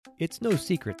It's no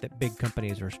secret that big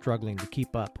companies are struggling to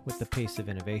keep up with the pace of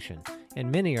innovation,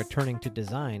 and many are turning to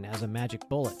design as a magic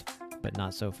bullet, but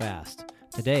not so fast.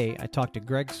 Today, I talked to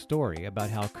Greg Story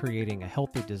about how creating a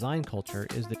healthy design culture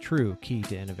is the true key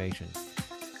to innovation.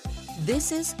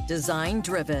 This is Design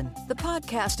Driven, the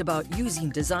podcast about using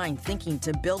design thinking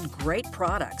to build great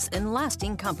products and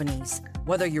lasting companies.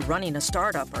 Whether you're running a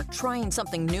startup or trying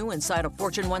something new inside a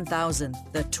Fortune 1000,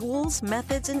 the tools,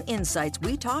 methods, and insights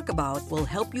we talk about will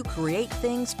help you create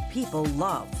things people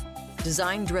love.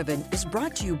 Design Driven is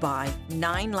brought to you by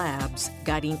 9 Labs,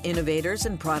 guiding innovators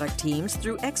and product teams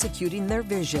through executing their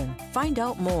vision. Find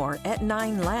out more at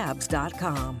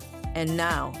 9labs.com. And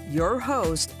now, your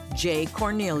host, Jay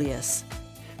Cornelius.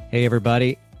 Hey,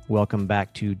 everybody. Welcome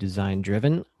back to Design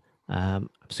Driven. I'm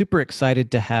super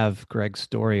excited to have Greg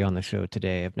Story on the show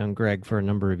today. I've known Greg for a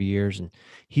number of years, and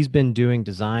he's been doing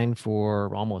design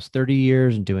for almost 30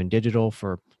 years and doing digital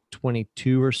for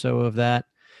 22 or so of that.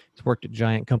 He's worked at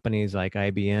giant companies like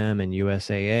IBM and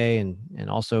USAA and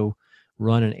also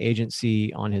run an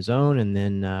agency on his own and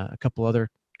then a couple other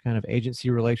kind of agency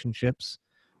relationships.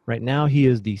 Right now, he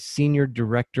is the Senior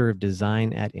Director of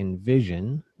Design at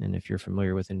Envision. And if you're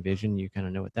familiar with Envision, you kind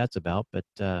of know what that's about. But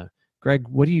Greg,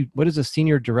 what does a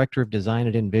Senior Director of Design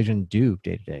at Envision do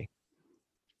day to day?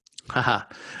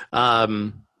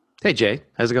 Hey, Jay.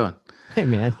 How's it going? Hey,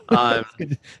 man.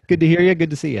 Good to hear you. Good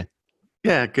to see you.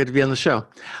 Yeah, good to be on the show.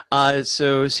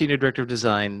 So Senior Director of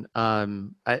Design,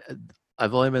 I've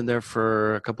only been there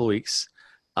for a couple of weeks,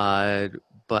 but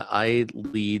I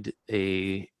lead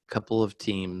a couple of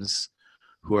teams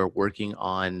who are working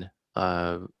on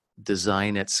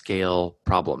design at scale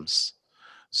problems.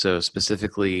 So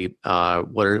specifically,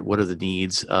 what are the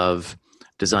needs of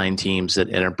design teams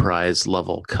at enterprise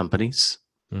level companies?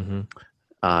 Mm-hmm.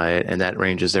 And that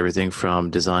ranges everything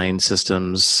from design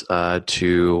systems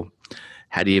to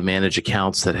how do you manage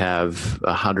accounts that have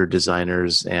 100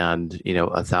 designers and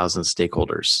 1,000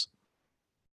 stakeholders?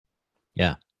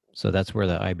 Yeah, so that's where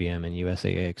the IBM and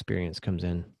USAA experience comes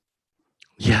in.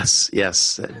 Yes.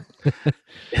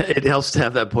 It helps to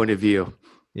have that point of view.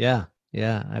 Yeah,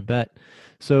 I bet.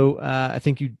 So I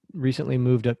think you recently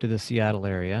moved up to the Seattle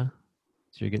area.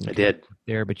 So you're getting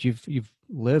there, but you've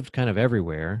lived kind of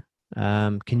everywhere.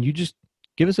 Can you just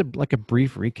give us a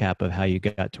brief recap of how you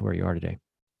got to where you are today?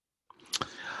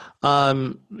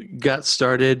 Got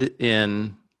started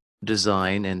in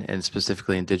design and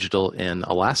specifically in digital in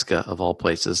Alaska, of all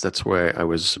places. That's where I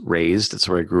was raised. That's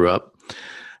where I grew up.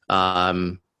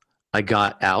 I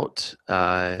got out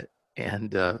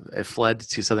and I fled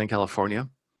to Southern California,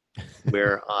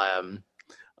 where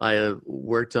I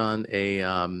worked on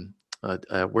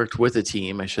worked with a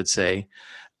team, I should say,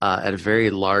 at a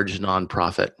very large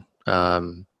nonprofit,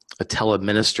 a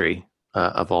teleministry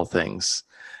of all things.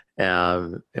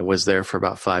 It was there for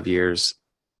about 5 years.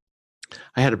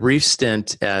 I had a brief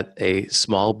stint at a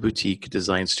small boutique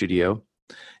design studio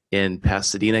in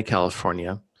Pasadena,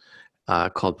 California,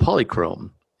 called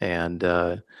Polychrome,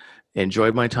 and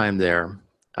enjoyed my time there.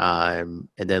 And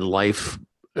then life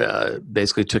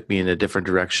basically took me in a different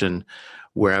direction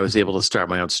where I was able to start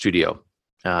my own studio.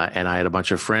 And I had a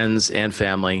bunch of friends and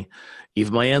family.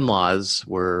 Even my in-laws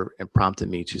prompted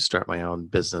me to start my own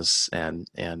business and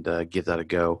give that a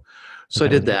go. So I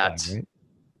did that. Airbag, right?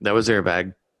 That was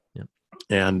Airbag. Yep.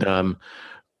 And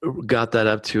got that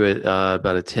up to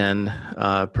about a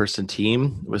 10-person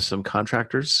team with some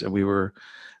contractors, and we were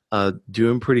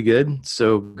doing pretty good.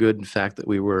 So good, in fact, that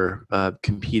we were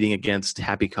competing against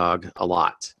HappyCog a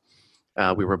lot.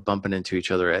 We were bumping into each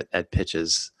other at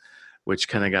pitches, which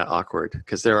kind of got awkward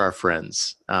because they're our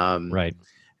friends. Right.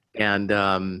 And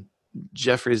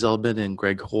Jeffrey Zeldman and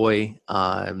Greg Hoy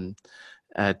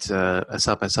at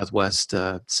South by Southwest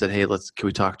said, "Hey, can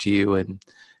we talk to you?" And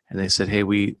they said, "Hey,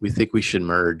 we think we should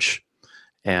merge,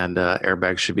 and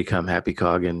Airbag should become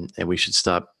HappyCog, and we should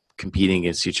stop competing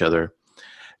against each other."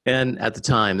 And at the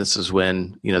time, this is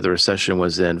when the recession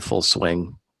was in full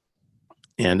swing,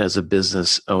 and as a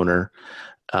business owner,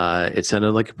 it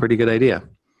sounded like a pretty good idea.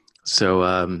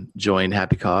 So joined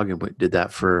HappyCog and did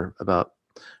that for about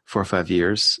 4 or 5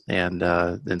 years, and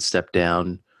then stepped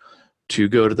down to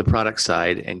go to the product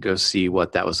side and go see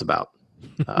what that was about.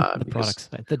 The product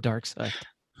side, the dark side.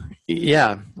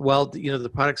 Yeah. Well, the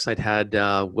product side had,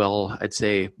 I'd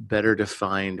say better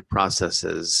defined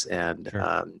processes and,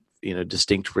 sure.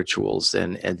 Distinct rituals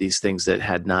and these things that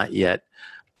had not yet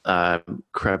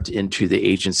crept into the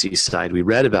agency side. We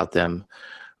read about them,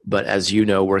 but as you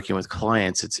know, working with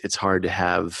clients, it's hard to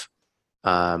have,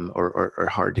 or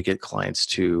hard to get clients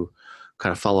to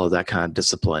kind of follow that kind of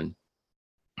discipline.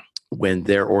 when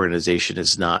their organization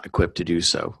is not equipped to do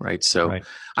so, right? So Right.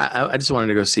 I just wanted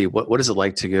to go see what is it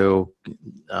like to go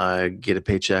get a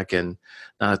paycheck and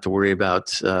not have to worry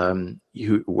about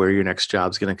where your next job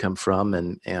is going to come from,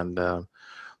 and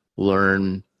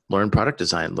learn product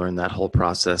design, learn that whole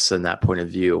process and that point of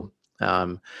view.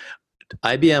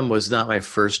 IBM was not my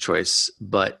first choice,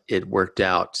 but it worked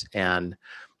out, and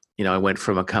I went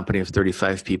from a company of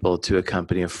 35 people to a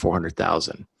company of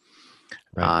 400,000.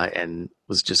 Right. And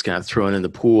was just kind of thrown in the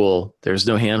pool. There's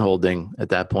no hand holding at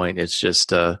that point. It's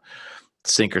just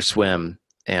sink or swim.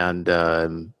 And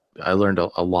I learned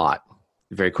a lot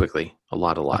very quickly. A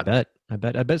lot. I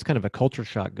bet it's kind of a culture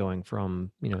shock going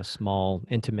from, a small,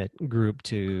 intimate group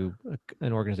to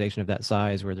an organization of that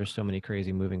size where there's so many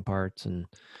crazy moving parts and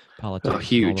politics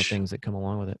and all the things that come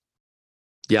along with it.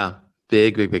 Yeah.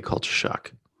 Big culture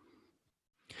shock.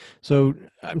 So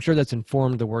I'm sure that's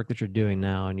informed the work that you're doing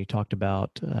now. And you talked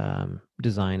about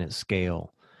design at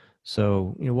scale.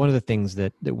 So, one of the things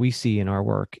that we see in our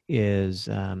work is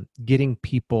getting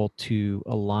people to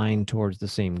align towards the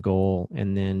same goal,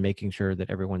 and then making sure that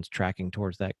everyone's tracking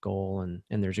towards that goal, and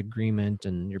there's agreement,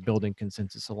 and you're building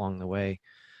consensus along the way.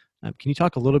 Can you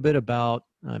talk a little bit about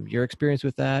your experience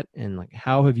with that, and like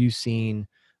how have you seen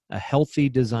a healthy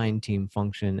design team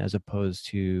function as opposed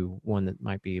to one that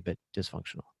might be a bit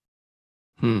dysfunctional?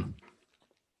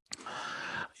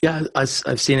 Yeah,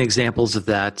 I've seen examples of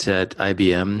that at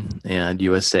IBM and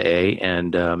USAA,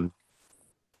 and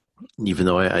even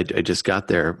though I just got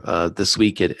there this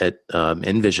week at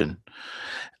Envision,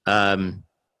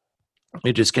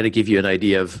 it just kind of give you an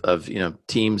idea of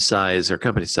team size or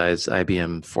company size.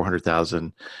 IBM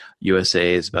 400,000,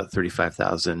 USAA is about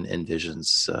 35,000,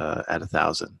 Envision's at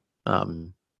 1,000,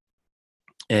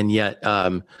 and yet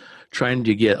trying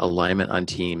to get alignment on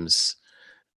teams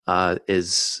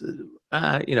is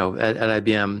at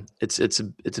IBM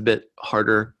it's a bit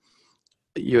harder.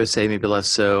 USA maybe less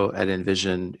so. At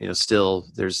Envision, still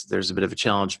there's a bit of a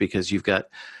challenge, because you've got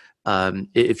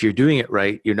if you're doing it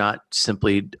right, you're not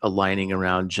simply aligning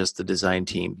around just the design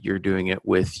team. You're doing it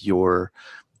with your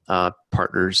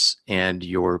partners and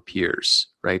your peers,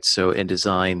 right? So in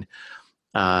design,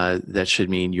 that should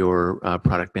mean your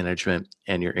product management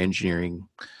and your engineering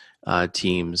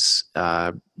teams,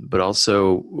 but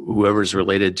also whoever's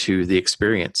related to the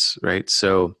experience, right?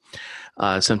 So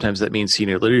sometimes that means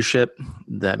senior leadership.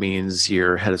 That means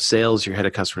your head of sales, your head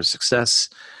of customer success,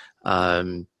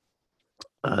 the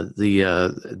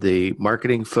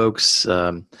marketing folks,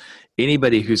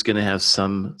 anybody who's going to have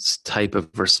some type of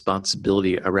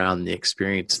responsibility around the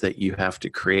experience that you have to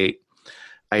create.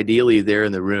 Ideally, they're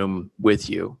in the room with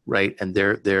you, right? And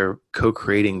they're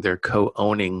co-creating, they're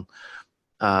co-owning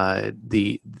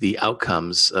the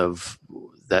outcomes of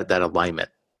that alignment.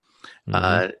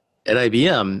 Mm-hmm. At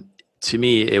IBM, to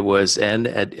me, it was, and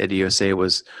at USA, it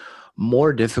was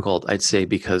more difficult, I'd say,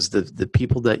 because the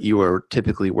people that you were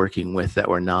typically working with that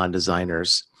were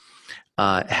non-designers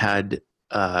had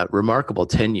remarkable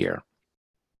tenure,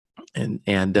 and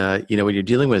when you're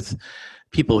dealing with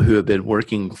people who have been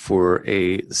working for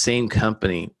the same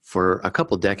company for a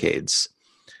couple decades,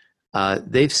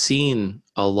 they've seen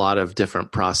a lot of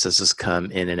different processes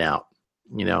come in and out,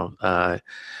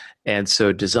 and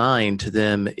so design to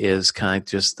them is kind of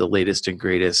just the latest and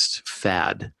greatest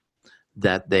fad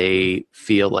that they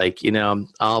feel like,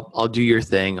 I'll do your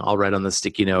thing. I'll write on the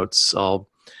sticky notes. I'll,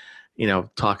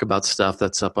 talk about stuff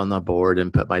that's up on the board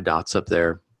and put my dots up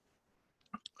there.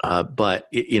 But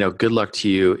good luck to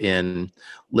you in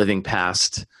living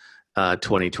past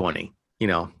 2020,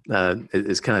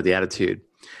 is kind of the attitude.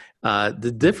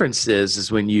 The difference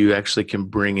is when you actually can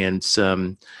bring in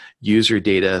some user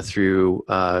data through,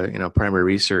 primary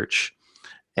research,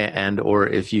 and or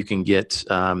if you can get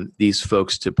these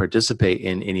folks to participate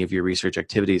in any of your research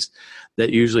activities,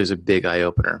 that usually is a big eye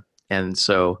opener. And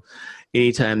so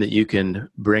anytime that you can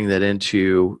bring that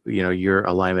into, your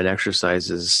alignment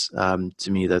exercises,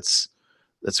 to me, that's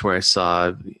where I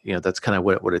saw, that's kind of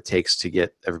what it takes to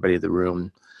get everybody in the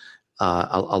room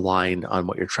aligned on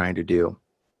what you're trying to do.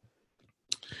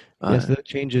 Yes, that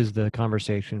changes the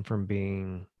conversation from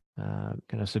being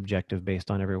kind of subjective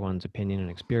based on everyone's opinion and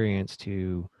experience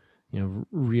to,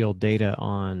 real data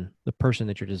on the person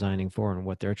that you're designing for and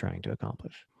what they're trying to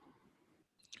accomplish.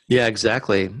 Yeah,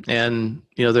 exactly. And,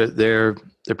 their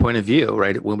point of view,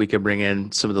 right? When we can bring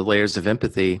in some of the layers of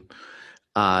empathy,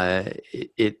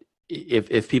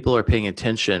 if people are paying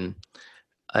attention,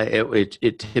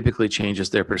 it typically changes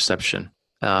their perception.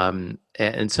 And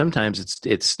sometimes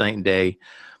it's night and day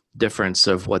difference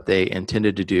of what they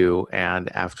intended to do, and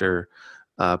after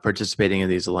participating in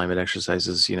these alignment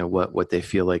exercises, what they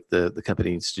feel like the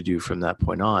company needs to do from that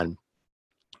point on.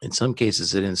 in some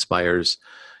cases it inspires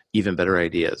even better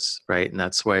ideas, right? And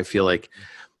that's why I feel like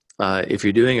if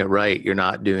you're doing it right, you're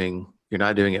not doing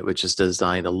it with just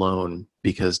design alone,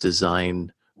 because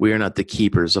design, we are not the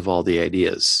keepers of all the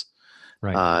ideas.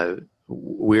 Right.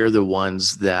 We're the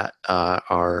ones that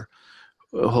are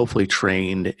hopefully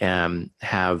trained and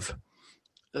have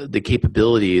the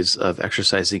capabilities of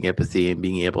exercising empathy and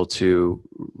being able to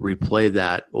replay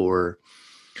that or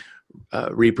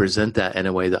represent that in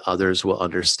a way that others will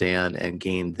understand and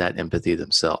gain that empathy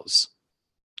themselves.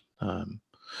 Yeah,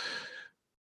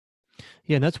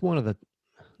 and that's one of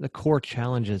the core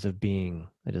challenges of being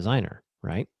a designer,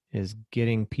 right? Is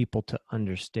getting people to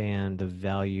understand the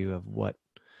value of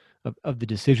of the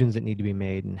decisions that need to be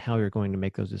made and how you're going to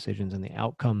make those decisions and the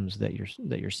outcomes that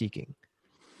you're seeking.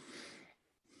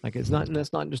 Like that's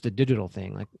not just a digital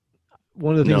thing. Like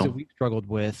one of the things that we struggled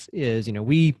with is,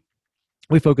 we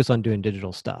focus on doing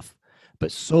digital stuff,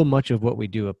 but so much of what we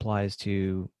do applies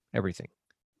to everything.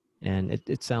 And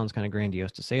it sounds kind of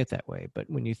grandiose to say it that way, but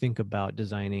when you think about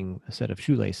designing a set of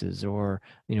shoelaces or,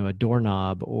 a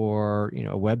doorknob or,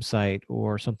 a website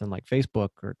or something like Facebook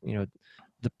or,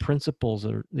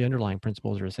 the underlying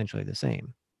principles are essentially the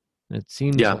same. And it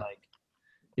seems like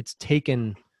it's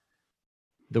taken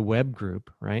the web group,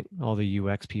 right? All the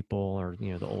UX people or,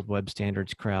 the old web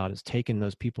standards crowd, has taken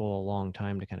those people a long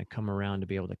time to kind of come around to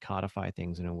be able to codify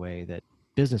things in a way that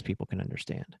business people can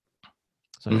understand.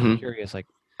 So I'm curious, like,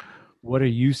 what are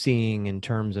you seeing in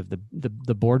terms of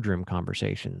the boardroom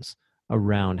conversations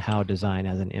around how design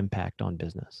has an impact on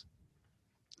business?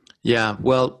 Yeah,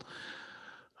 well,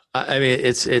 I mean,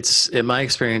 it's in my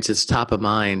experience, it's top of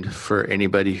mind for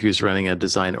anybody who's running a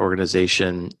design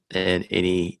organization in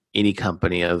any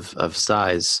company of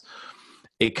size.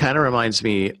 It kind of reminds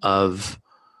me of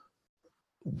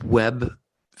web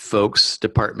folks,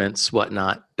 departments,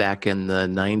 whatnot, back in the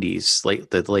 90s,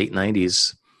 the late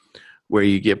 90s, where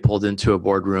you get pulled into a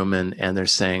boardroom and they're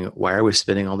saying, why are we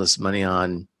spending all this money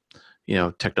on,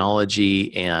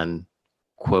 technology and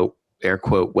air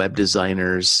quote web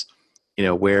designers?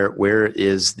 Where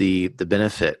is the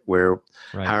benefit? Right.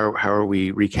 How are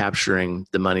we recapturing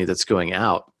the money that's going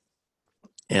out?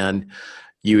 And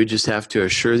you would just have to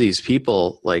assure these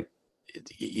people, like,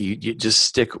 you just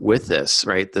stick with this,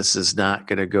 right? This is not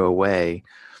going to go away.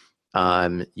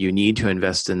 You need to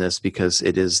invest in this because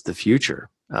it is the future.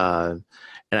 And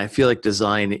I feel like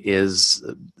design is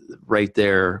right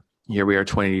there. Here we are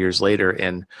 20 years later,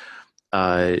 and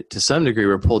to some degree,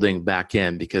 we're pulling back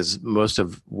in because most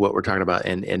of what we're talking about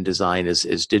in design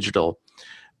is digital.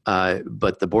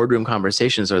 But the boardroom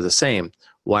conversations are the same.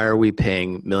 Why are we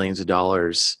paying millions of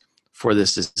dollars for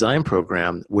this design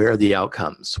program? Where are the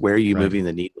outcomes? Where are you moving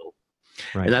the needle?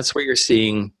 Right. And that's where you're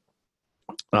seeing,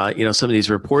 some of these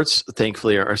reports,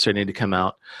 thankfully, are starting to come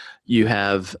out. You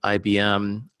have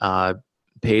IBM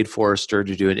paid Forrester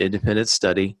to do an independent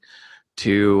study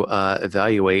to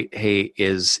evaluate, hey,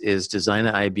 is design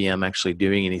at IBM actually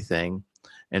doing anything?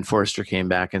 And Forrester came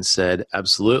back and said,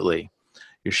 absolutely.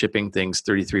 You're shipping things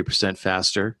 33%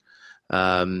 faster.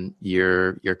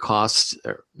 Your cost,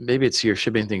 or maybe it's you're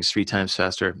shipping things 3 times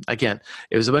faster. Again,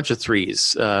 it was a bunch of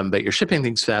threes, but you're shipping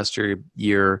things faster.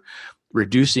 You're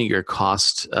reducing your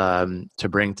cost to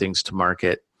bring things to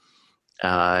market.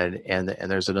 And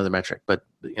there's another metric, but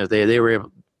they were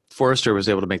able. Forrester was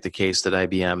able to make the case that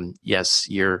IBM, yes,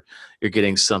 you're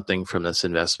getting something from this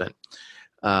investment.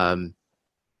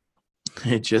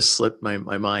 It just slipped my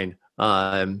mind.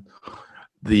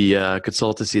 The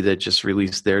consultancy that just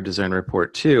released their design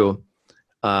report too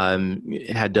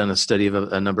had done a study of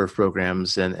a number of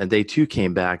programs, and they too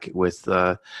came back with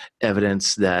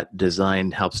evidence that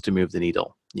design helps to move the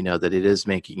needle. That it is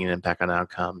making an impact on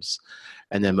outcomes.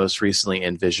 And then most recently,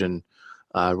 Envision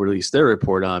released their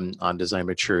report on design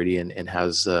maturity and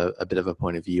has a bit of a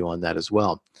point of view on that as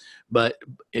well. But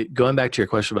going back to your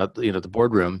question about the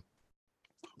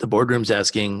boardroom's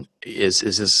asking, is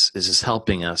this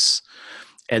helping us?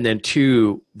 And then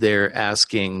 2, they're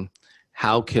asking,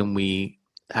 how can we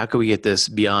get this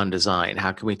beyond design?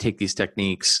 How can we take these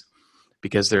techniques,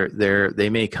 because they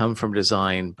may come from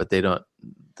design, but they don't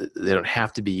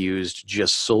have to be used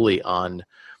just solely on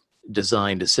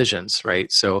design decisions,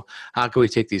 right? So how can we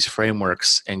take these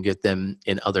frameworks and get them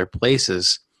in other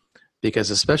places? Because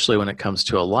especially when it comes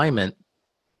to alignment,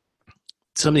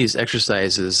 some of these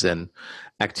exercises and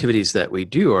activities that we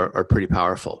do are pretty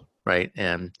powerful, right?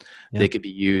 And they could be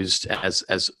used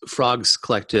as Frog's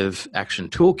Collective Action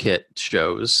Toolkit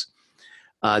shows.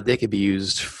 They could be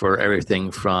used for everything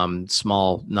from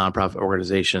small nonprofit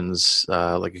organizations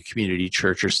like a community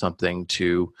church or something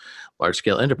to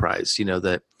large-scale enterprise.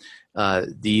 That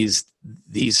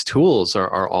these tools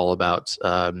are all about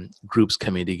groups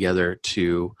coming together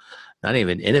to not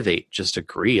even innovate, just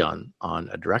agree on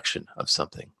a direction of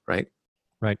something, right?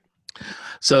 Right.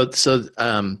 So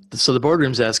the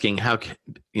boardroom's asking how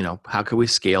can we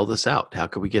scale this out? How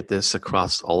can we get this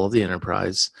across all of the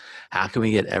enterprise? How can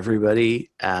we get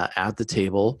everybody at the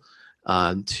table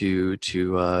to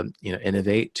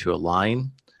innovate, to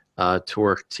align, to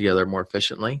work together more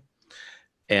efficiently?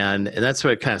 And that's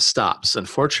where it kind of stops,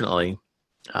 unfortunately.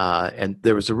 And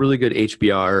there was a really good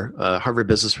HBR, Harvard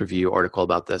Business Review article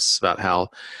about this, about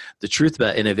how the truth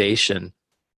about innovation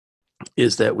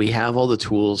is that we have all the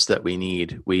tools that we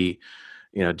need. We,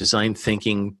 design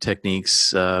thinking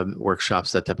techniques,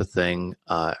 workshops, that type of thing,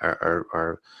 and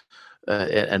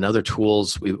other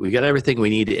tools. We got everything we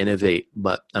need to innovate,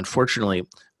 but unfortunately,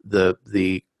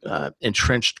 the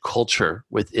entrenched culture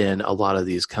within a lot of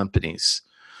these companies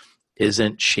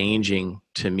isn't changing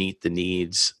to meet the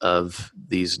needs of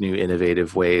these new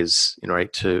innovative ways,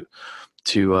 right, to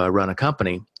run a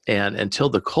company. And until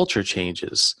the culture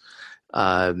changes,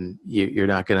 you're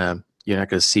not gonna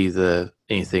see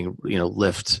anything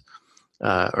lift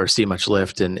or see much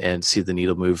lift and see the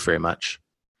needle move very much.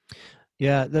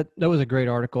 Yeah, that was a great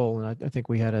article, and I think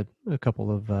we had a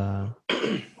couple of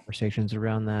conversations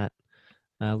around that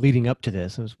leading up to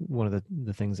this. It was one of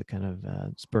the things that kind of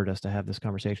spurred us to have this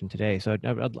conversation today. So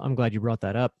I'm glad you brought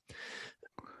that up.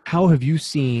 How have you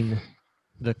seen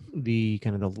the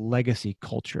kind of the legacy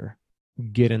culture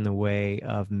get in the way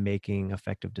of making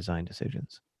effective design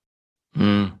decisions?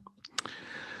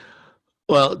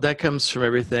 Well, that comes from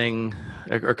everything,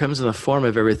 or comes in the form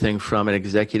of everything from an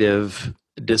executive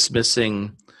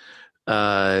dismissing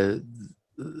the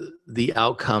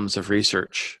outcomes of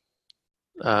research,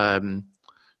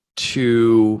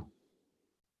 to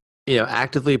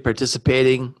actively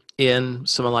participating in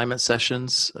some alignment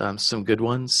sessions, some good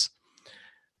ones,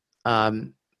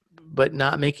 but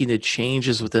not making the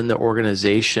changes within the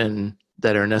organization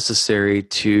that are necessary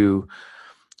to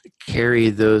carry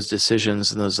those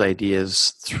decisions and those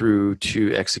ideas through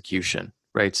to execution,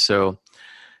 right? So,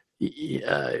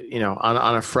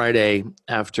 on a Friday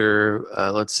after,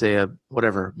 let's say a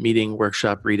meeting,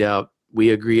 workshop, readout, we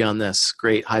agree on this,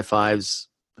 great, high fives,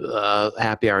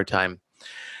 happy hour time.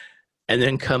 And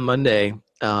then come Monday,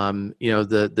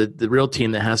 the real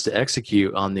team that has to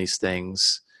execute on these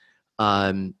things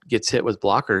gets hit with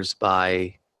blockers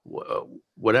by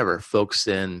folks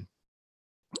in.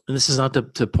 And this is not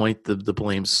to point the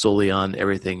blame solely on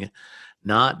everything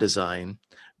not design,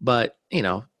 but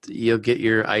you'll get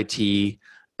your IT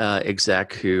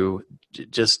exec who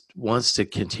just wants to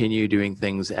continue doing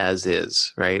things as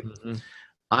is, right? Mm-hmm.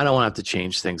 I don't want to have to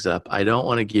change things up. I don't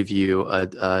want to give you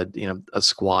a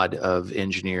squad of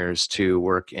engineers to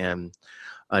work in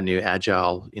a new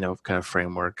agile kind of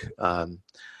framework.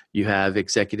 You have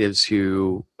executives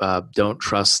who don't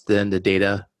trust then the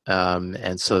data.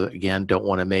 And so again, don't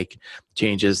want to make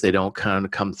changes. They don't kind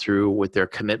of come through with their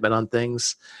commitment on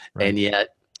things. Right. And yet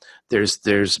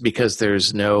because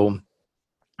there's no,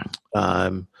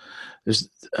 there's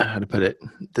how to put it,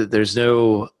 there's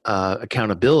no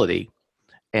accountability.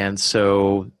 And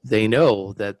so they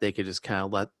know that they could just kind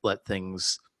of let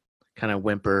things kind of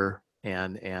whimper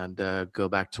and go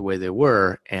back to the way they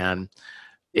were. And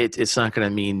it's not going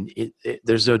to mean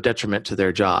there's no detriment to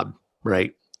their job,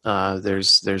 right?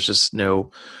 There's just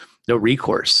no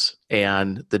recourse.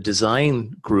 And the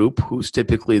design group, who's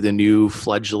typically the new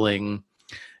fledgling,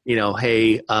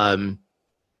 hey, we're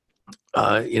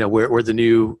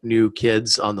the new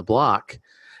kids on the block,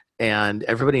 and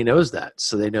everybody knows that.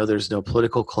 So they know there's no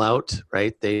political clout,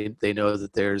 right? They know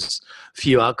that there's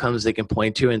few outcomes they can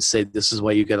point to and say, this is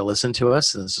why you got to listen to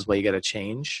us, and this is why you got to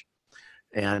change.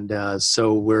 And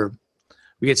so we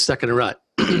get stuck in a rut.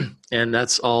 And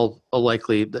that's all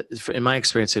likely, in my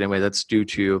experience anyway, that's due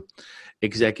to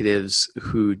executives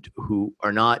who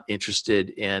are not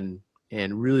interested in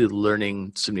really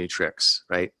learning some new tricks,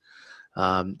 right?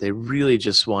 They really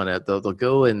just want to, they'll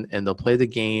go and they'll play the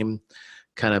game,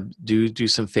 kind of do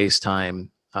some FaceTime,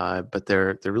 but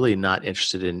they're really not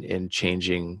interested in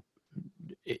changing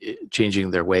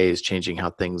their ways, changing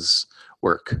how things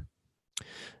work.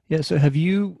 Yeah. So have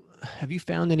you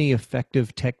found any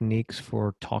effective techniques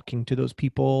for talking to those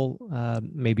people?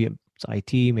 Maybe it's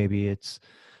IT, maybe it's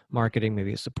marketing,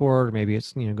 maybe it's support, maybe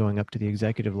it's going up to the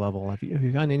executive level. Have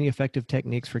you found any effective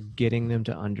techniques for getting them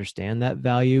to understand that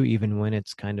value, even when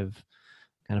it's kind of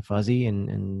fuzzy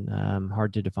and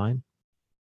hard to define?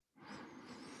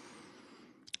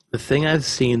 The thing I've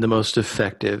seen the most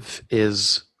effective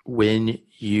is when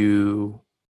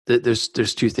there's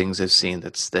two things I've seen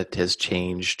that has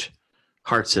changed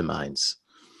hearts and minds.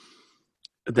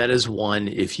 That is one,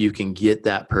 if you can get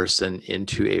that person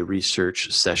into a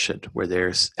research session where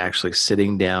they're actually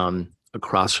sitting down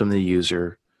across from the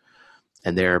user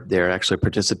and they're actually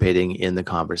participating in the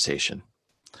conversation.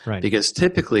 Right. Because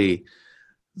typically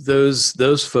those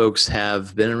folks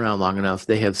have been around long enough.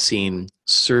 They have seen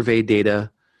survey data.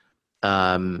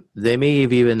 They may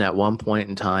have even at one point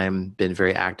in time been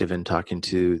very active in talking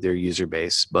to their user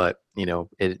base, but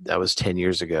that was 10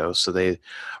 years ago. So they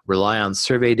rely on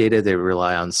survey data. They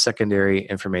rely on secondary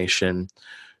information.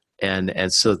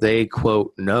 And so they,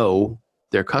 quote, know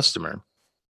their customer.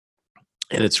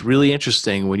 And it's really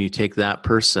interesting when you take that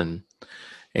person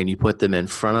and you put them in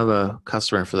front of a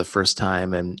customer for the first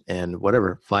time and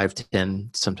whatever, 5 to 10,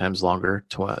 sometimes longer,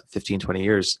 15, 20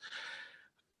 years.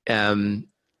 And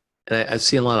I've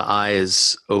seen a lot of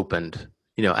eyes opened,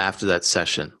 after that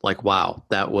session. Like, wow,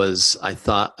 I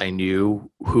thought I knew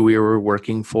who we were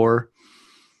working for.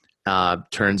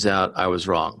 Turns out I was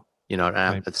wrong.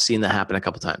 Right. I've seen that happen a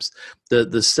couple times.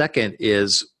 The second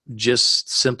is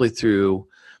just simply through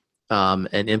an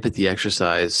empathy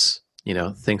exercise,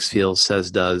 thinks, feels,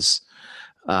 says, does,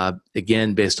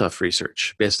 again, based off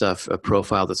research, based off a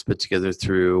profile that's put together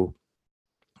through,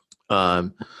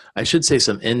 I should say,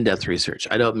 some in-depth research.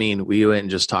 I don't mean we went and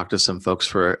just talked to some folks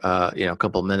for, a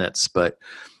couple minutes, but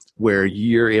where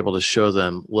you're able to show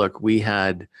them, look, we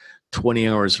had 20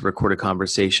 hours of recorded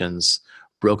conversations,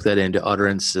 broke that into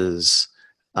utterances,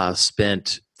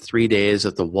 spent 3 days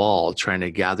at the wall trying to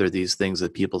gather these things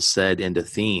that people said into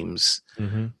themes.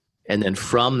 Mm-hmm. And then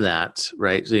from that,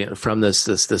 right, from this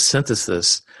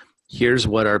synthesis, here's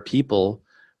what our people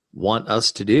want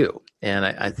us to do. And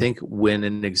I think when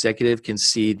an executive can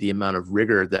see the amount of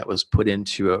rigor that was put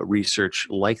into a research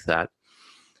like that,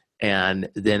 and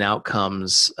then out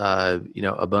comes, a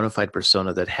bona fide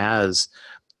persona that has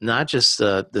not just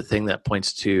the thing that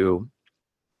points to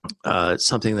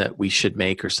something that we should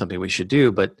make or something we should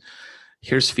do, but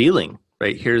here's feeling,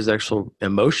 right? Here's actual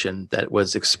emotion that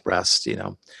was expressed.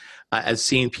 I've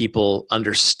seen people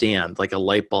understand, like a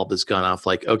light bulb has gone off,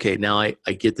 like, okay, now I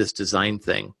get this design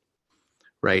thing,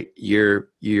 right? You're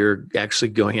actually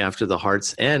going after the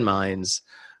hearts and minds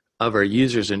of our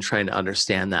users and trying to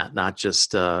understand that, not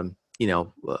just, what's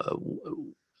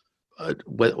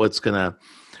going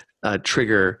to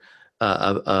trigger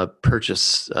a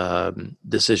purchase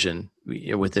decision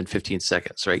within 15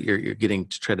 seconds, right? You're getting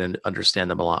to try to understand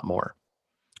them a lot more.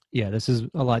 Yeah, this is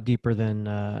a lot deeper than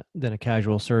a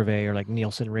casual survey or like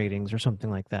Nielsen ratings or something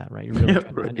like that, right? You're really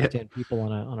trying to understand people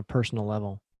on a personal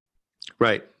level.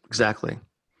 Right, exactly.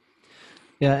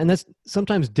 Yeah, and that's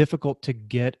sometimes difficult to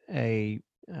get a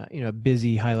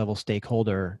busy high-level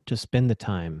stakeholder to spend the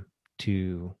time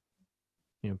to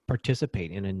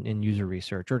participate in user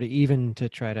research, or to even to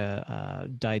try to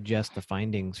digest the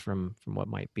findings from what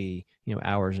might be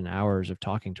hours and hours of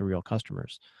talking to real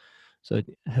customers. So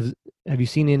have you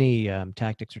seen any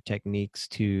tactics or techniques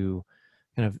to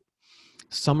kind of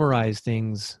summarize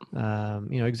things,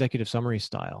 executive summary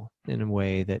style, in a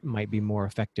way that might be more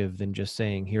effective than just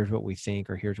saying, here's what we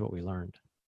think or here's what we learned?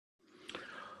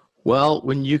 Well,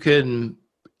 when you can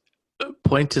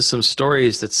point to some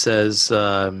stories that says,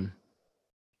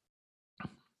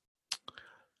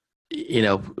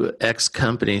 X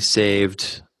company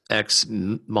saved X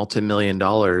multi-million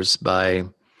dollars by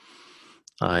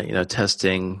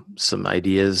testing some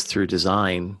ideas through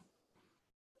design.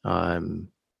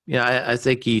 I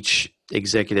think each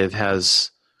executive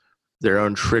has their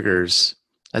own triggers.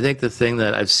 I think the thing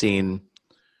that I've seen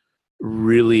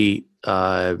really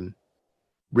turn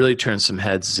some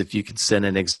heads is if you can send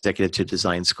an executive to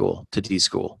design school, to D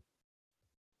school.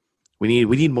 We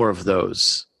need more of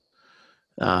those.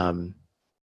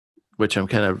 Which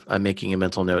I'm making a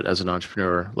mental note as an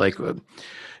entrepreneur. Like,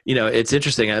 it's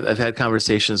interesting. I've had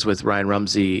conversations with Ryan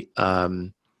Rumsey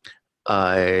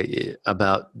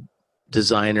about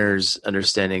designers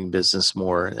understanding business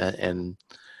more and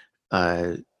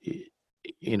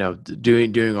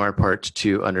doing our part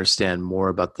to understand more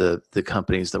about the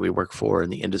companies that we work for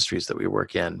and the industries that we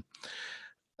work in.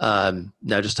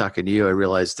 Now, just talking to you, I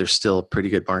realize there's still a pretty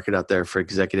good market out there for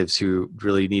executives who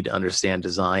really need to understand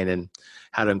design and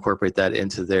how to incorporate that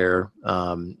into their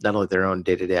not only their own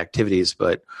day-to-day activities,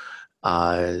 but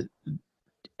to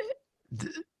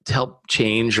help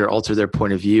change or alter their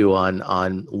point of view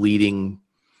on leading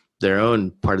their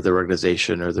own part of their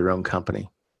organization or their own company.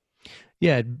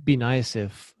 Yeah, it'd be nice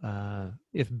if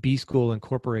B School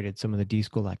incorporated some of the D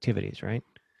School activities, right?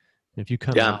 And if you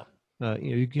come out,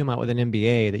 you come out with an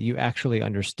MBA that you actually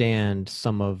understand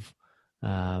some of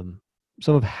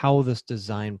how this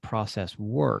design process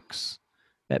works,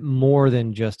 at more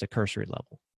than just a cursory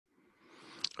level?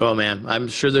 Oh man, I'm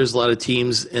sure there's a lot of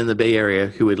teams in the Bay Area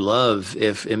who would love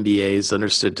if MBAs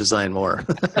understood design more,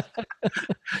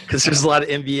 because there's a lot of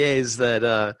MBAs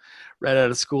that right out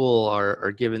of school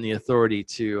are given the authority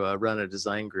to run a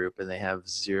design group, and they have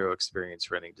zero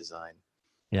experience running design.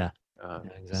 Yeah,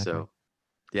 exactly. So,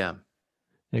 yeah.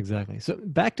 Exactly. So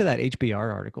back to that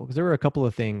HBR article, because there were a couple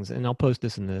of things, and I'll post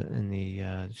this in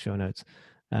the show notes.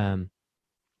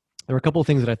 There were a couple of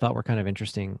things that I thought were kind of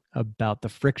interesting about the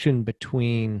friction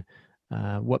between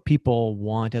what people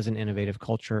want as an innovative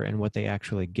culture and what they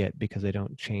actually get because they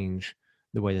don't change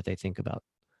the way that they think about,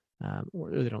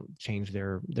 or they don't change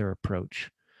their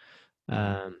approach.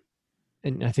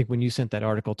 And I think when you sent that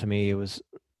article to me, it was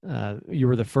you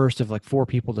were the first of like 4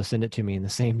 people to send it to me in the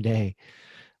same day.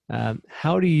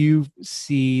 How do you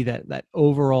see that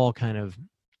overall kind of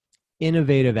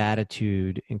innovative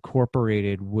attitude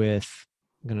incorporated with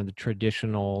kind of the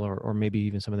traditional or maybe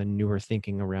even some of the newer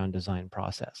thinking around design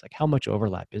process? Like how much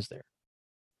overlap is there?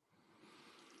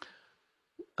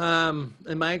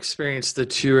 In my experience, the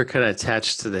two are kind of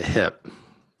attached to the hip.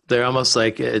 They're almost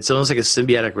like, it's almost like a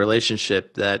symbiotic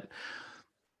relationship that,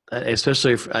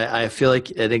 especially if I feel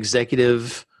like an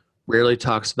executive rarely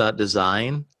talks about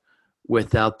design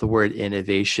without the word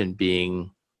innovation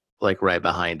being like right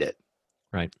behind it.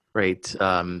 Right. Right.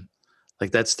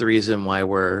 Like that's the reason why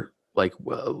we're like,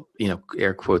 well,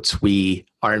 air quotes, we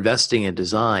are investing in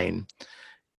design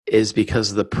is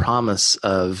because of the promise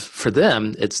of, for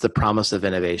them, it's the promise of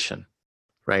innovation,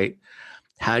 right?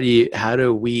 How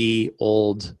do we,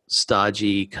 old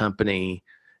stodgy company,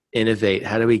 innovate?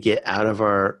 How do we get out of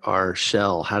our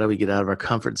shell? How do we get out of our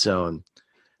comfort zone?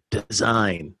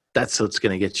 Design. That's what's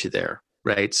going to get you there,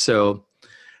 right? So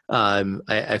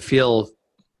I feel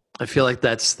like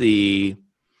that's I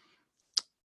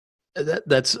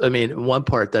mean, one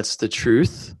part that's the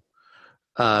truth,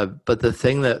 but the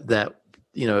thing that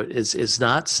is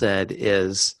not said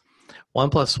is 1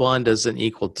 + 1 doesn't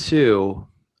equal 2,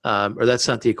 or that's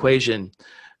not the equation.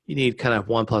 You need kind of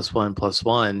 1 + 1 +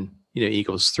 1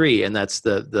 equals 3, and that's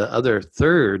the other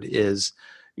third is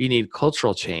you need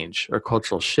cultural change or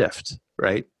cultural shift,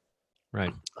 right?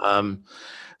 Right.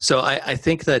 So I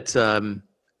think that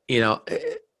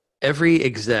every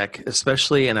exec,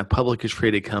 especially in a publicly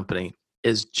traded company,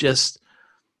 is just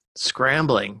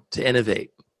scrambling to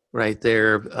innovate, right?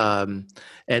 They're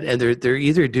and they're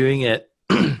either doing it.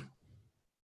 In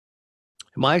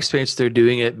my experience, they're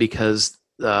doing it because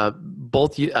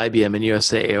both IBM and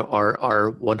USA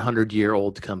are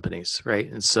 100-year-old companies, right?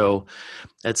 And so,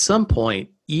 at some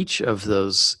point, each of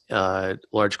those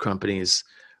large companies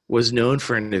was known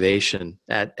for innovation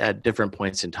at different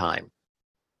points in time.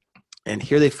 And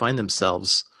here they find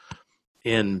themselves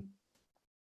in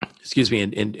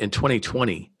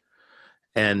 2020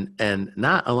 and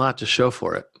not a lot to show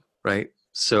for it, right?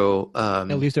 So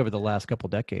at least over the last couple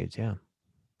decades,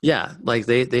 yeah, like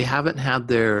they haven't had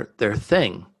their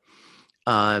thing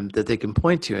that they can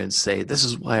point to and say, this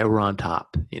is why we're on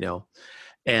top,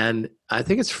 and I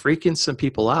think it's freaking some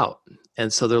people out.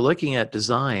 And so they're looking at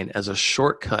design as a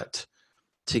shortcut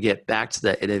to get back to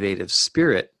that innovative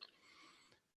spirit.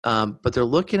 But they're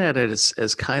looking at it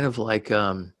as kind of like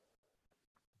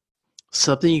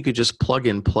something you could just plug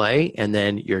and play and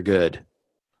then you're good,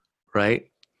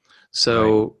 right?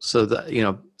 So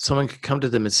that someone could come to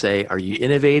them and say, are you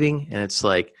innovating? And it's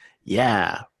like,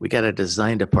 yeah, we got a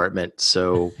design department,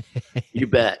 so you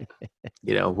bet.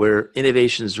 Where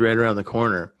innovation is right around the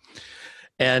corner.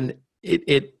 And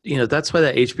it that's why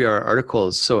that HBR article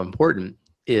is so important,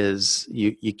 is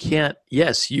you can't,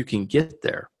 yes, you can get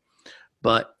there,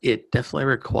 but it definitely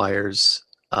requires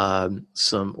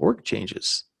some org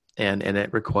changes, and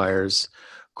it requires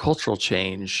cultural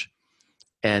change.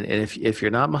 And if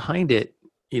you're not behind it,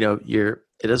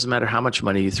 it doesn't matter how much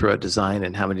money you throw at design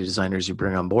and how many designers you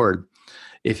bring on board.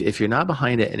 If you're not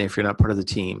behind it and if you're not part of the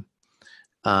team,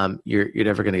 you're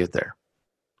never going to get there.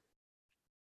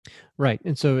 Right.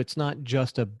 And so it's not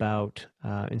just about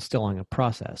instilling a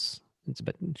process. It's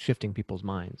about shifting people's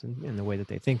minds and the way that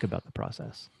they think about the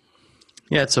process.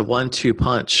 Yeah, it's a 1-2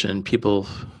 punch, and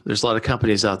there's a lot of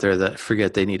companies out there that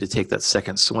forget they need to take that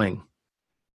second swing.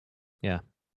 Yeah.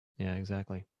 Yeah,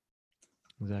 exactly.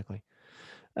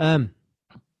 I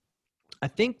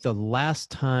think the last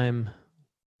time,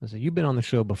 so you've been on the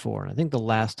show before, and I think the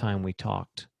last time we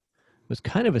talked was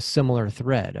kind of a similar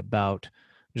thread about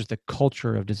just the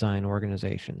culture of design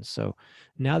organizations. So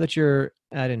now that you're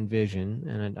at Envision,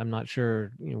 and I'm not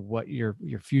sure what your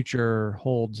future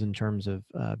holds in terms of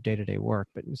day-to-day work,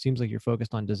 but it seems like you're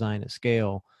focused on design at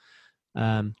scale.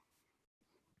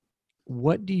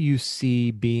 what do you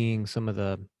see being some of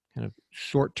the kind of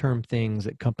short-term things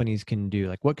that companies can do?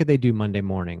 Like what could they do Monday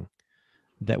morning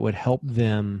that would help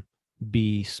them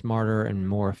be smarter and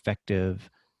more effective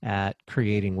at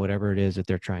creating whatever it is that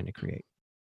they're trying to create?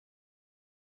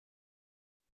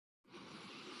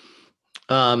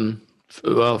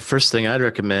 Well, first thing I'd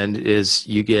recommend is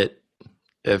you get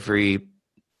every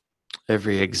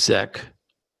exec.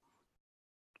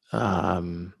 I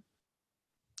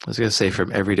was going to say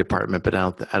from every department, but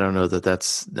I don't know that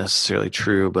that's necessarily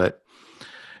true. But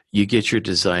you get your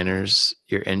designers,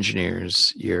 your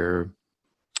engineers, your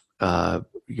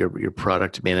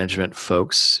product management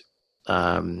folks.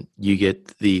 You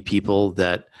get the people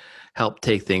that help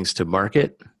take things to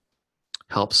market,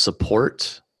 help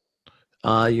support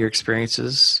your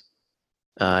experiences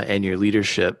and your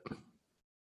leadership,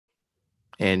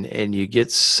 and you get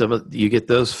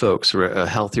those folks, a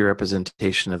healthy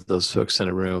representation of those folks in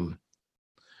a room.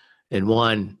 And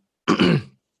one,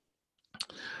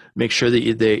 make sure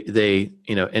that they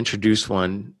introduce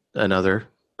one another,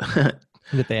 that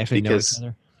they actually know each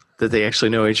other. That they actually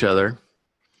know each other,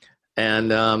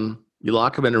 and you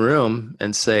lock them in a room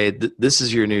and say, "This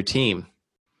is your new team,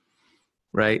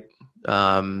 right?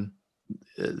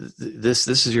 This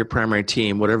is your primary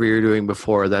team. Whatever you're doing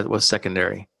before, that was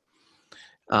secondary.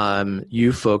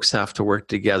 You folks have to work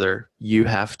together. You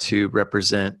have to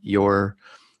represent your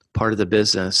part of the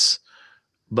business,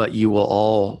 but you will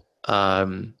all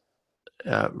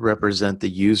represent the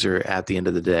user at the end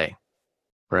of the day,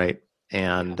 right?"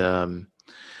 And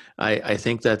I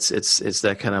think it's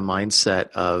that kind of mindset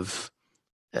of,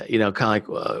 kind of like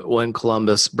when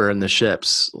Columbus burned the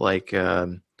ships, like,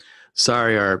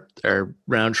 sorry, our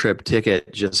round trip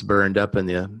ticket just burned up in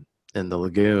the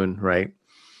lagoon, right?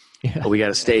 Yeah. But we got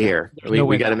to stay here.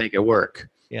 We got to make it work.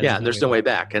 Yeah, there's no way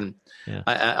back. And yeah.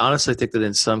 I honestly think that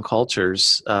in some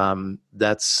cultures,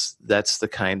 that's the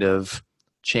kind of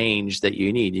change that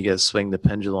you need. You got to swing the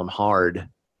pendulum hard.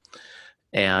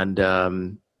 And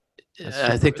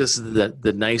I think this is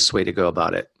the nice way to go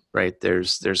about it, right?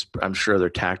 There's I'm sure other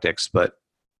tactics, but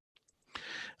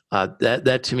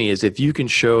that to me is, if you can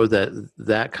show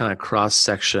that kind of cross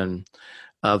section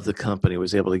of the company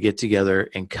was able to get together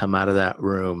and come out of that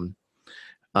room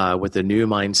with a new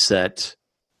mindset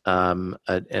and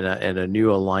a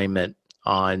new alignment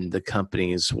on the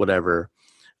company's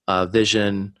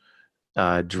vision,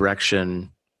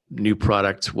 direction, new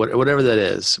product, whatever that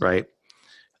is, right?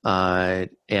 And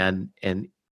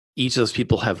each of those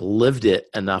people have lived it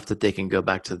enough that they can go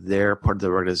back to their part of the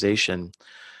organization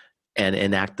and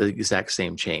enact the exact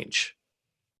same change,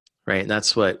 right? And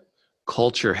that's what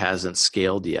culture hasn't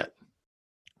scaled yet,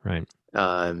 right?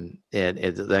 And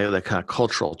that kind of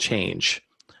cultural change.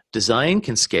 Design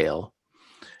can scale.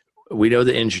 We know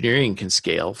that engineering can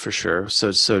scale for sure.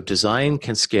 So design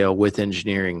can scale with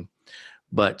engineering,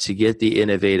 but to get the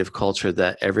innovative culture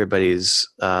that everybody's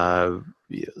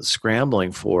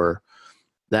scrambling for,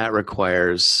 that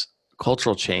requires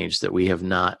cultural change that we have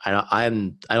not. I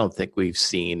don't think we've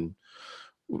seen.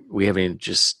 We haven't even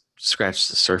just scratched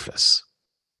the surface.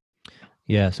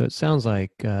 Yeah, so it sounds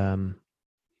like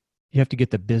you have to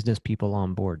get the business people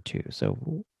on board too.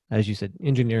 So as you said,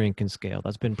 engineering can scale.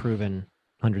 That's been proven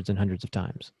hundreds and hundreds of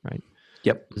times, right?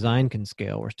 Yep. Design can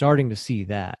scale. We're starting to see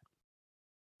that.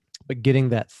 But getting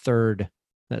that third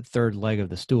leg of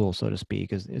the stool, so to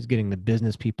speak, is getting the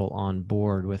business people on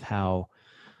board with how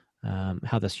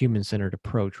this human-centered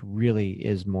approach really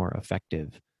is more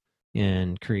effective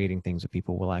in creating things that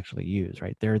people will actually use,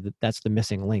 right? That's the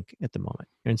missing link at the moment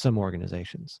in some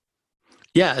organizations.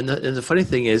 Yeah, and the funny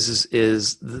thing is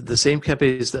the same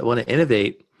companies that want to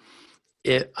innovate,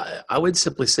 I would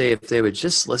simply say, if they would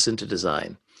just listen to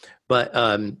design, but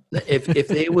if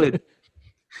they would,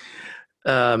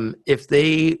 if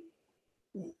they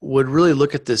would really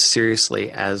look at this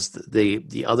seriously as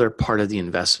the other part of the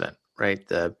investment, right?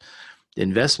 The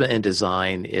investment in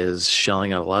design is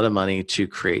shelling out a lot of money to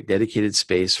create dedicated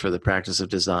space for the practice of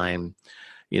design.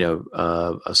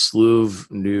 A slew of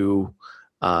new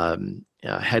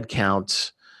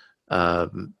headcount.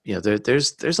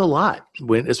 There's a lot,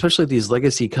 especially these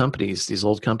legacy companies, these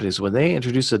old companies, when they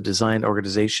introduce a design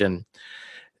organization,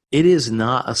 it is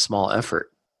not a small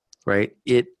effort, right?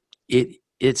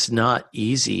 It's not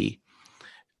easy,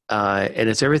 and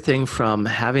it's everything from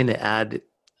having to add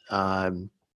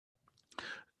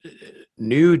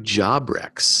new job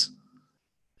recs.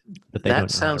 That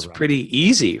sounds pretty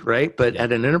easy, right? But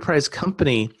at an enterprise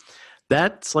company,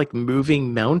 that's like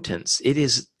moving mountains.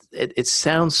 It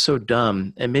sounds so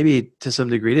dumb, and maybe to some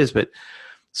degree it is, but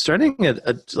standing up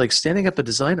a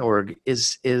design org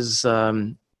is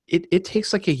it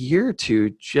takes like a year or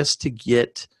two just to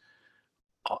get,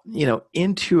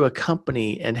 into a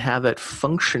company and have it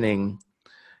functioning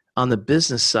on the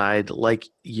business side like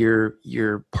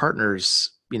your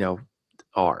partners,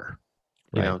 are,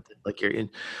 Right. like you're in.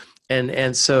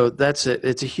 And so that's it.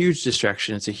 It's a huge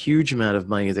distraction. It's a huge amount of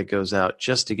money that goes out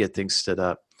just to get things stood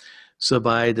up. So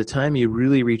by the time you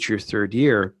really reach your third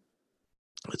year,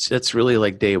 it's really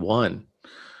like day one.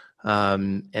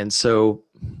 And so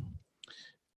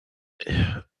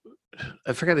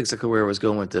I forgot exactly where I was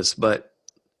going with this, but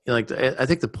I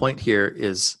think the point here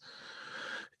is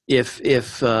if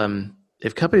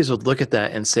companies would look at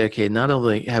that and say, okay, not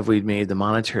only have we made the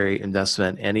monetary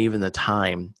investment and even the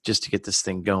time just to get this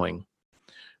thing going,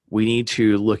 we need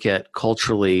to look at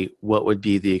culturally what would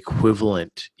be the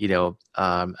equivalent,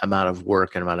 amount of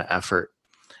work and amount of effort,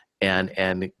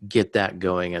 and get that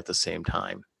going at the same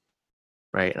time,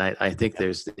 right? And I think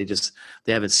they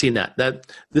haven't seen that.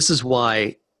 This is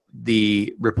why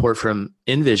the report from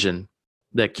InVision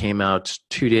that came out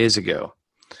 2 days ago,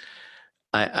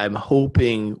 I'm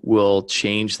hoping will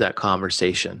change that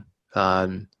conversation.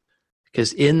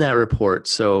 Because in that report,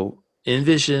 so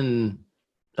InVision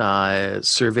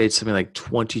surveyed something like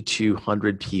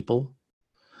 2,200 people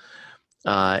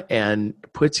and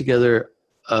put together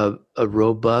a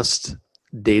robust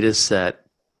data set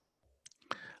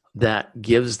that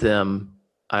gives them,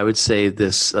 I would say,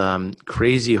 this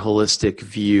crazy holistic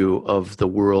view of the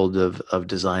world of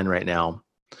design right now.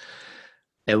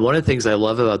 And one of the things I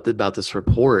love about this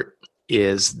report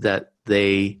is that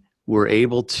they were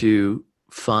able to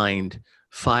find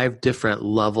 5 different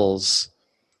levels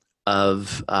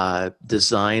of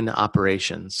design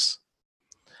operations.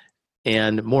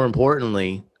 And more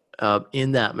importantly,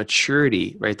 in that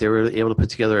maturity, right, they were able to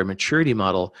put together a maturity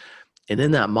model. And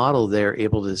in that model, they're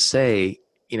able to say,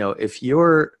 if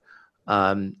you're,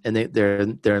 and they're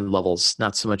in levels,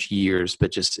 not so much years,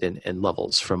 but just in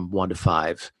levels from 1 to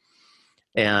 5.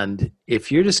 And if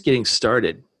you're just getting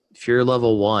started, if you're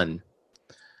level 1,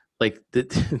 like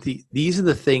these are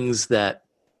the things that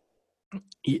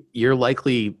you're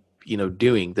likely,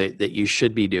 doing that you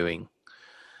should be doing.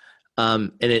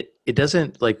 And it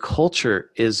doesn't, like,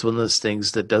 culture is one of those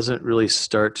things that doesn't really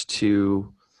start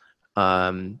to,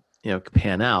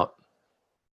 pan out.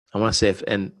 I want to say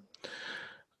and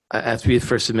I have to be the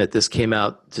first to admit, this came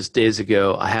out just days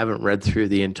ago. I haven't read through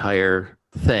the entire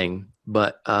thing,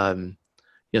 but,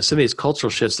 some of these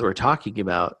cultural shifts that we're talking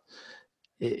about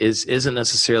isn't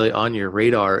necessarily on your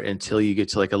radar until you get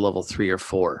to like a level 3 or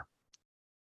 4,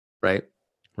 right?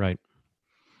 Right.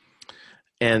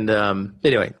 And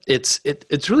anyway, it's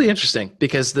really interesting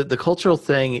because the cultural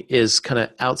thing is kind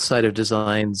of outside of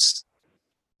design's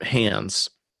hands.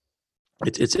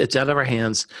 It's out of our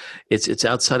hands. It's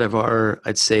outside of our,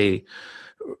 I'd say,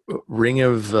 ring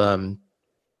of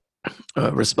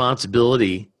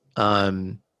responsibility.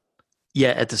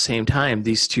 Yet at the same time,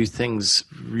 these two things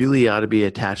really ought to be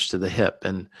attached to the hip,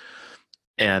 and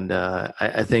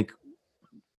I think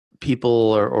people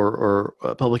or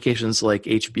publications like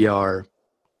HBR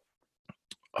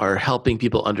are helping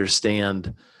people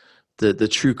understand the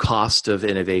true cost of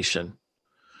innovation,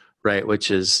 right?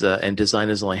 Which is and design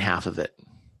is only half of it.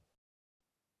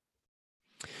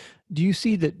 Do you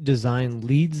see that design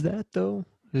leads that though?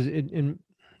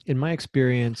 In my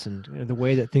experience and the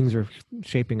way that things are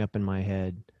shaping up in my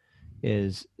head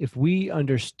is if we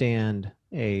understand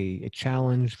a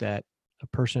challenge that a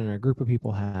person or a group of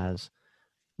people has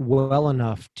well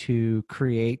enough to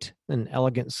create an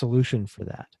elegant solution for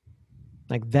that,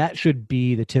 like that should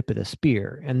be the tip of the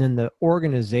spear. And then the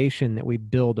organization that we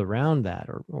build around that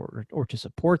or to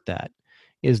support that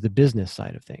is the business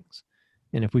side of things.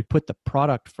 And if we put the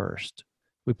product first,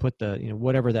 we put the,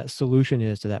 whatever that solution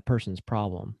is to that person's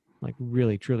problem, like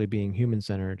really truly being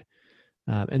human-centered,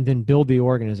 and then build the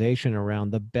organization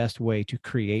around the best way to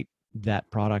create that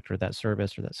product or that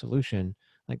service or that solution.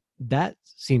 Like that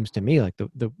seems to me like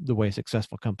the way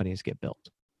successful companies get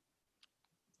built.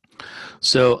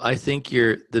 So I think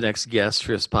you're the next guest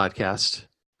for this podcast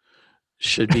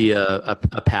should be a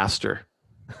pastor.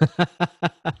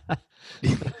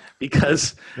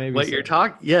 Because Maybe what so. you're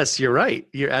talking, yes, you're right.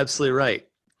 You're absolutely right.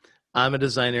 I'm a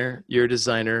designer. You're a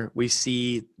designer. We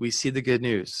see the good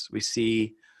news. We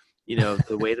see,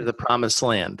 the way to the promised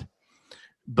land.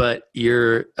 But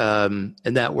you're, and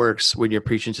that works when you're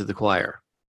preaching to the choir,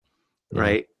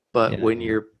 right? But when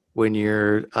you're,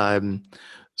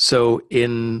 so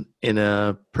in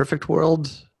a perfect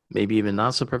world, maybe even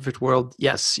not so perfect world,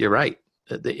 yes, you're right.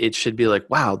 It should be like,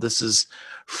 wow, this is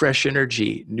fresh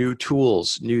energy, new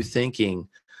tools, new thinking.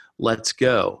 Let's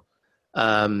go.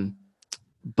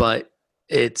 But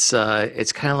it's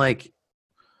kind of like,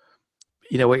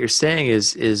 what you're saying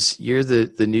is you're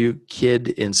the new kid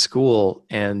in school,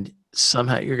 and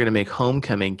somehow you're going to make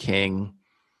homecoming king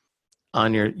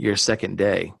on your second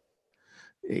day.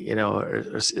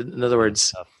 Or in other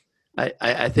words,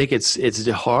 I think it's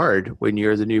hard when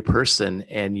you're the new person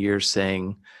and you're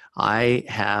saying, I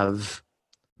have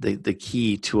the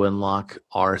key to unlock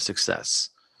our success,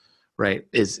 right?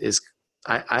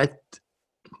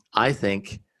 I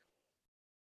think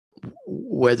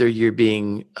whether you're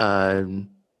being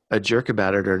a jerk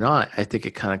about it or not, I think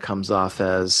it kind of comes off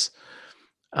as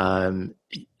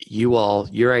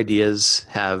your ideas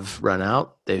have run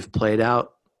out, they've played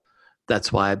out.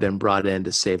 That's why I've been brought in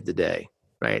to save the day,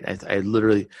 right? I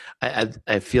literally,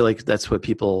 I feel like that's what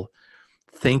people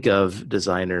think of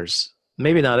designers.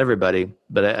 Maybe not everybody,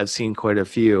 but I've seen quite a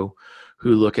few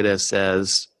who look at us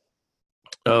as,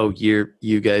 oh,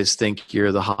 you guys think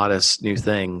you're the hottest new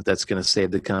thing that's going to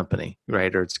save the company,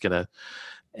 right? Or it's going to,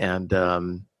 and I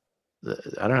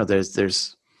don't know.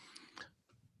 There's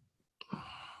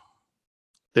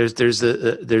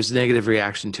a negative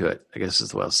reaction to it, I guess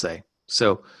is what I'll say.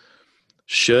 So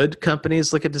should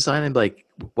companies look at design and be like,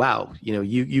 wow,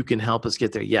 you can help us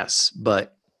get there? Yes,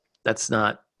 but that's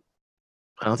not.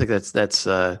 I don't think that's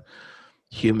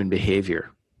human behavior.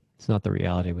 It's not the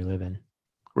reality we live in.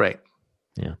 Right.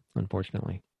 Yeah,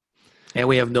 unfortunately. And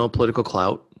we have no political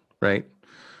clout, right?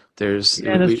 We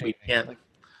can't.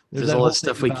 There's all this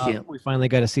stuff we can't. We finally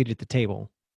got a seat at the table,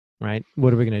 right?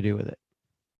 What are we going to do with it?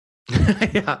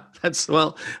 Yeah,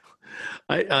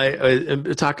 I'm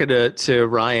talking to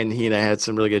Ryan. He and I had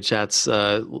some really good chats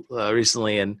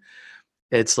recently, and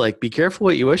it's like, be careful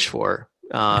what you wish for.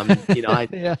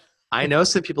 Yeah. I know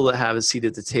some people that have a seat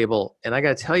at the table, and I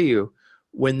got to tell you,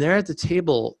 when they're at the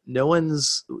table, no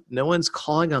one's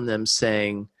calling on them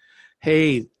saying,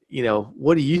 "Hey,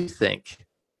 what do you think?"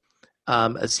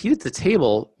 A seat at the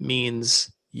table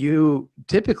means you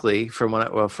typically, from what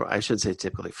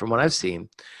I've seen,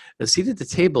 a seat at the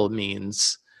table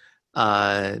means,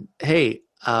 hey,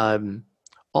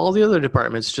 all the other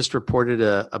departments just reported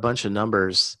a bunch of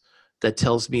numbers that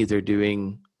tells me they're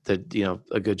doing a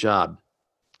good job.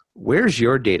 Where's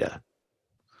your data?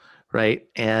 Right.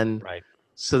 And right.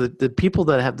 So the people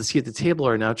that have the seat at the table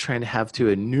are now trying to have to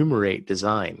enumerate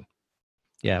design.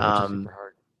 Yeah. Which is super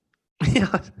hard.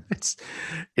 Yeah.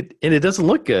 And it doesn't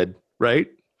look good. Right.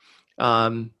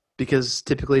 Because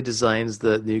typically design's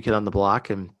the new kid on the block,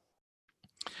 and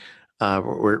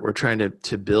we're trying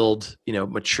to build,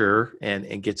 mature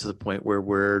and get to the point where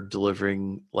we're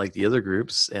delivering like the other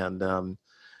groups, and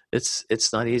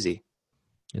it's not easy.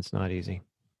 It's not easy.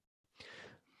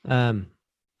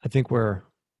 I think we're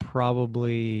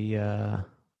probably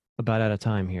about out of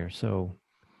time here. So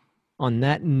on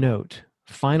that note,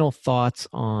 final thoughts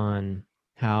on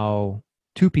how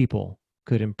two people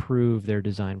could improve their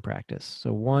design practice.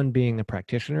 So one being the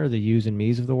practitioner, the yous and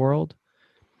me's of the world,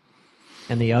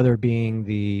 and the other being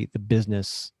the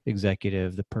business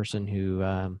executive, the person who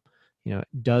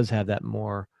does have that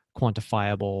more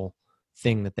quantifiable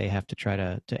thing that they have to try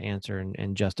to answer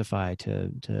and justify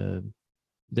to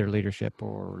their leadership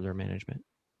or their management.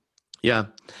 Yeah.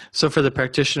 So for the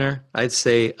practitioner, I'd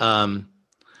say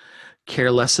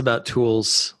care less about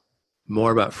tools,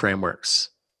 more about frameworks.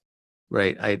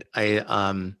 Right.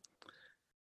 I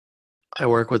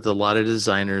work with a lot of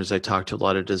designers. I talk to a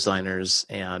lot of designers,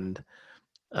 and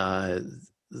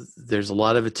there's a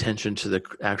lot of attention to the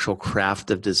actual craft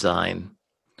of design.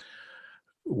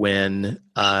 When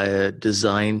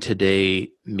design today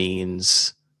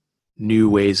means new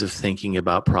ways of thinking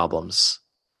about problems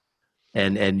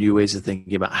and new ways of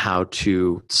thinking about how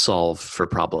to solve for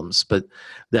problems. But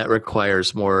that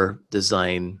requires more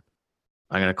design.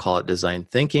 I'm going to call it design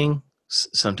thinking.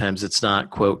 Sometimes it's not,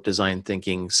 quote, design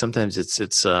thinking. Sometimes it's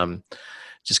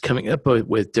just coming up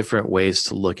with different ways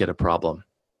to look at a problem,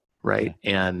 right?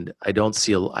 Yeah. And I don't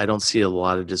see a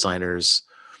lot of designers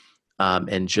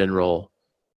in general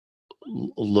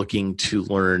looking to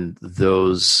learn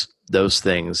those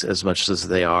things as much as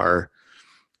they are,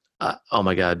 oh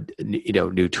my God,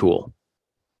 new tool.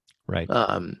 Right.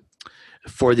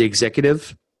 For the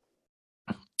executive,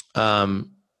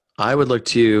 I would look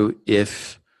to,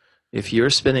 if you're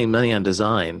spending money on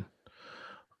design,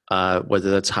 whether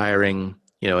that's hiring,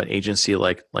 an agency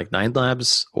like Nine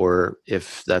Labs, or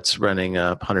if that's running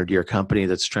a 100-year company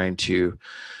that's trying to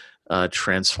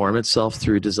transform itself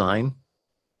through design,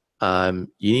 you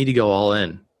need to go all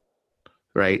in,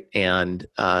 right? And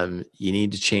you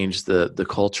need to change the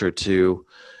culture to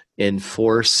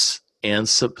enforce and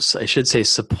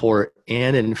support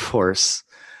and enforce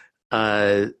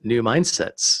new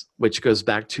mindsets, which goes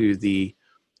back to the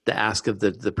the ask of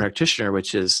the practitioner,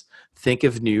 which is think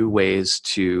of new ways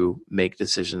to make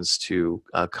decisions, to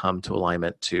come to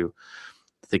alignment, to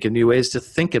think of new ways to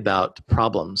think about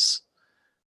problems.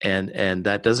 And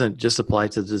that doesn't just apply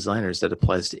to the designers, that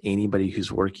applies to anybody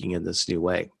who's working in this new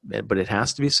way. But it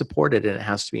has to be supported and it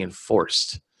has to be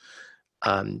enforced,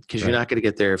 because you're not going to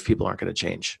get there if people aren't going to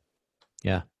change.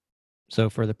 Yeah. So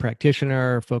for the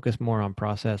practitioner, focus more on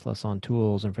process, less on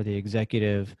tools. And for the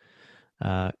executive,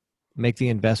 make the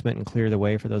investment and clear the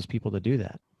way for those people to do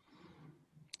that.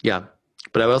 Yeah.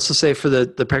 But I would also say for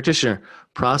the practitioner,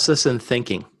 process and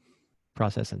thinking.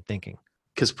 Process and thinking.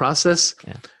 Because process,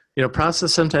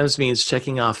 process sometimes means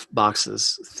checking off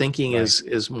boxes. Thinking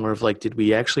is more of like, did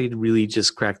we actually really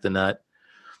just crack the nut?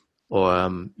 Or,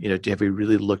 have we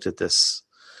really looked at this?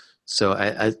 So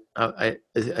I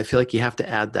feel like you have to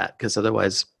add that, because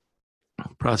otherwise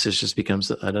process just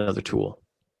becomes another tool.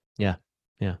 Yeah.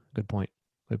 Yeah. Good point.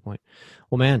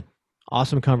 Well, man,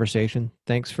 awesome conversation.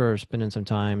 Thanks for spending some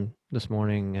time this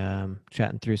morning,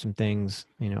 chatting through some things.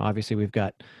 Obviously we've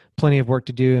got plenty of work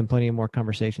to do and plenty of more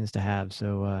conversations to have.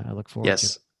 So I look forward to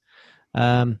it.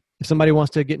 If somebody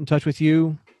wants to get in touch with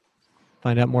you,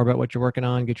 find out more about what you're working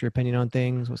on, get your opinion on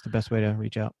things, what's the best way to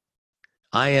reach out?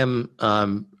 I am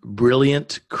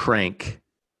Brilliant Crank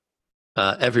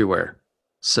everywhere.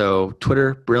 So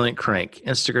Twitter, Brilliant Crank.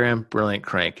 Instagram, Brilliant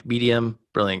Crank. Medium,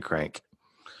 Brilliant Crank.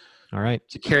 All right.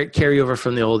 To carry over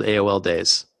from the old AOL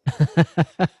days.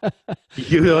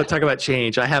 You talk about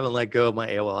change. I haven't let go of my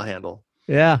AOL handle.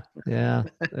 Yeah.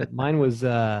 Mine was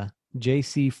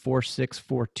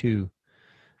JC4642.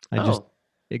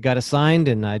 It got assigned,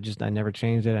 and I never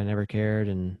changed it. I never cared,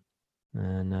 and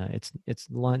it's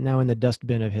now in the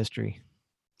dustbin of history.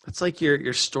 It's like your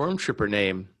stormtrooper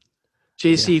name,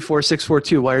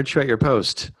 JC4642. Why aren't you at your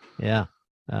post? Yeah.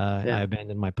 I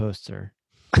abandoned my post, sir.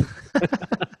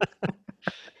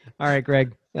 All right,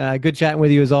 Greg. Good chatting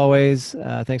with you as always.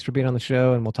 Thanks for being on the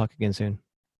show, and we'll talk again soon.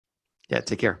 Yeah,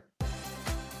 take care.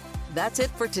 That's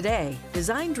it for today.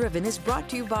 Design Driven is brought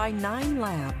to you by 9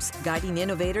 Labs, guiding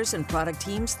innovators and product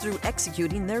teams through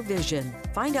executing their vision.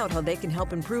 Find out how they can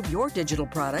help improve your digital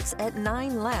products at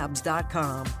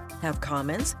 9labs.com. Have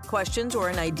comments, questions, or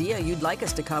an idea you'd like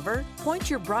us to cover?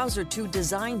 Point your browser to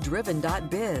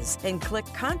designdriven.biz and click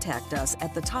Contact Us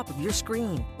at the top of your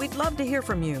screen. We'd love to hear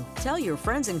from you. Tell your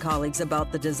friends and colleagues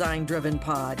about the Design Driven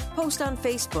Pod. Post on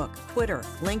Facebook, Twitter,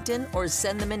 LinkedIn, or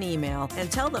send them an email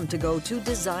and tell them to go to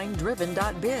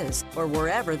designdriven.biz or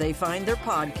wherever they find their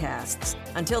podcasts.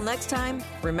 Until next time,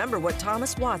 remember what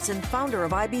Thomas Watson, founder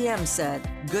of IBM, said: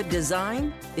 good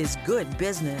design is good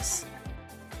business.